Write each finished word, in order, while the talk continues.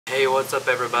Hey, what's up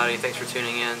everybody? Thanks for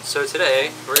tuning in. So today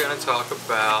we're going to talk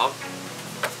about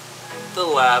the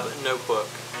lab notebook.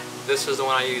 This is the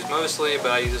one I use mostly,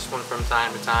 but I use this one from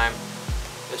time to time.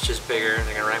 It's just bigger and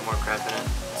I can write more crap in it.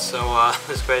 So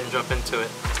let's go ahead and jump into it.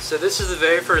 So this is the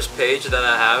very first page that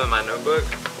I have in my notebook.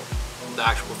 The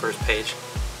actual first page.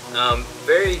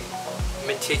 Very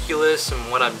meticulous in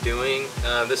what I'm doing.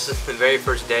 This is the very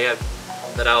first day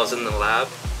that I was in the lab.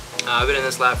 I've been in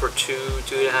this lab for two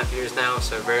and a half years now,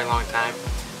 so a very long time.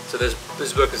 So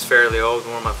this book is fairly old,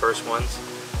 one of my first ones.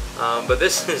 But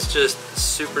this is just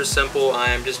super simple. I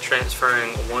am just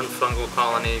transferring one fungal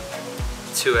colony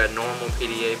to a normal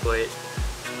PDA plate.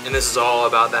 And this is all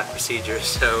about that procedure.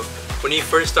 So when you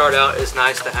first start out, it's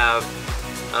nice to have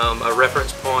a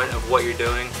reference point of what you're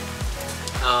doing.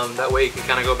 That way you can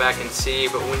kind of go back and see,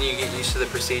 but when you get used to the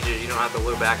procedures, you don't have to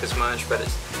look back as much. But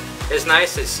it's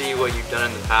nice to see what you've done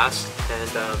in the past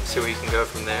and see where you can go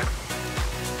from there.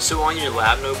 So on your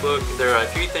lab notebook, there are a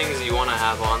few things you want to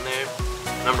have on there.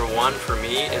 Number one for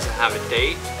me is to have a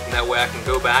date. And that way I can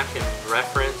go back and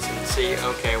reference and see,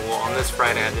 okay, well on this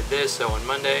Friday I did this, so on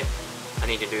Monday I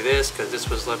need to do this because this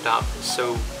was left out for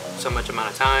so much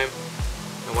amount of time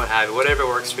and what have you, whatever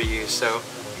works for you. So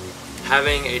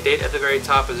having a date at the very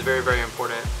top is very, very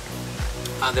important.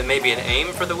 There may be an aim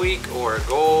for the week or a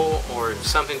goal or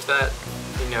something to that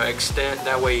extent.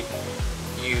 That way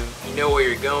you know where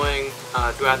you're going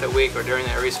throughout that week or during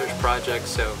that research project.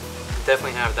 So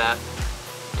definitely have that.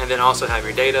 And then also have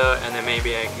your data, and then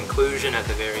maybe a conclusion at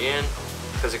the very end,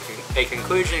 because a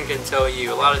conclusion can tell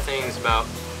you a lot of things about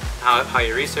how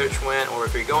your research went, or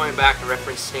if you're going back and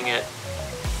referencing it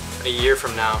a year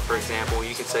from now, for example,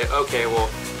 you can say, okay, well,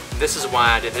 this is why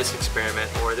I did this experiment,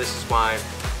 or this is why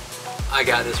I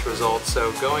got this result.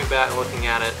 So going back and looking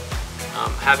at it,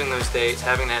 having those dates,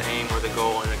 having that aim or the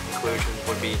goal and the conclusion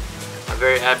would be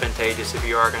very advantageous if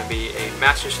you are going to be a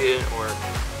master's student or a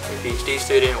PhD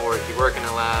student, or if you work in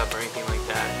a lab or anything like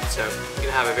that. So you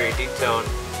can have a very detailed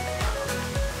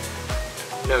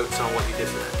notes on what you did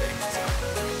for that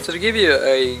day. So to give you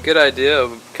a good idea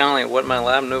of kind of like what my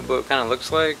lab notebook kind of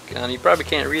looks like, and you probably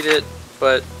can't read it,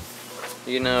 but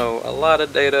a lot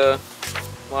of data,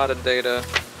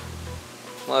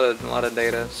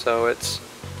 so it's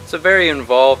a very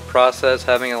involved process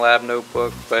having a lab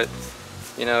notebook, but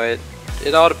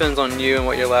it all depends on you and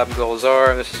what your lab goals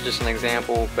are. This is just an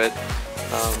example, but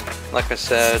like I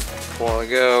said a while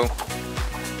ago,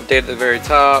 data at the very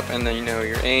top, and then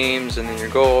your aims, and then your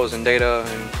goals and data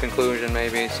and conclusion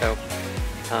maybe. So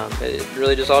it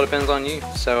really just all depends on you.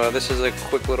 So this is a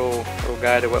quick little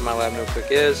guide to what my lab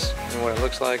notebook is and what it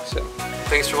looks like. So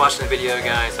thanks for watching the video,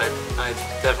 guys. I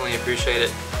definitely appreciate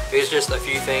it. There's just a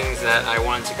few things that I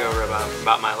wanted to go over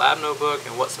about my lab notebook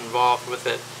and what's involved with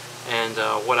it, and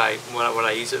what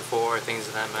I use it for, things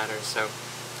of that matter. So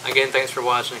again, thanks for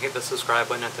watching. Hit the subscribe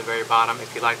button at the very bottom.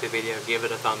 If you liked the video, give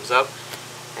it a thumbs up,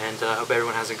 and I hope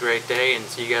everyone has a great day, and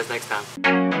see you guys next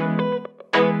time.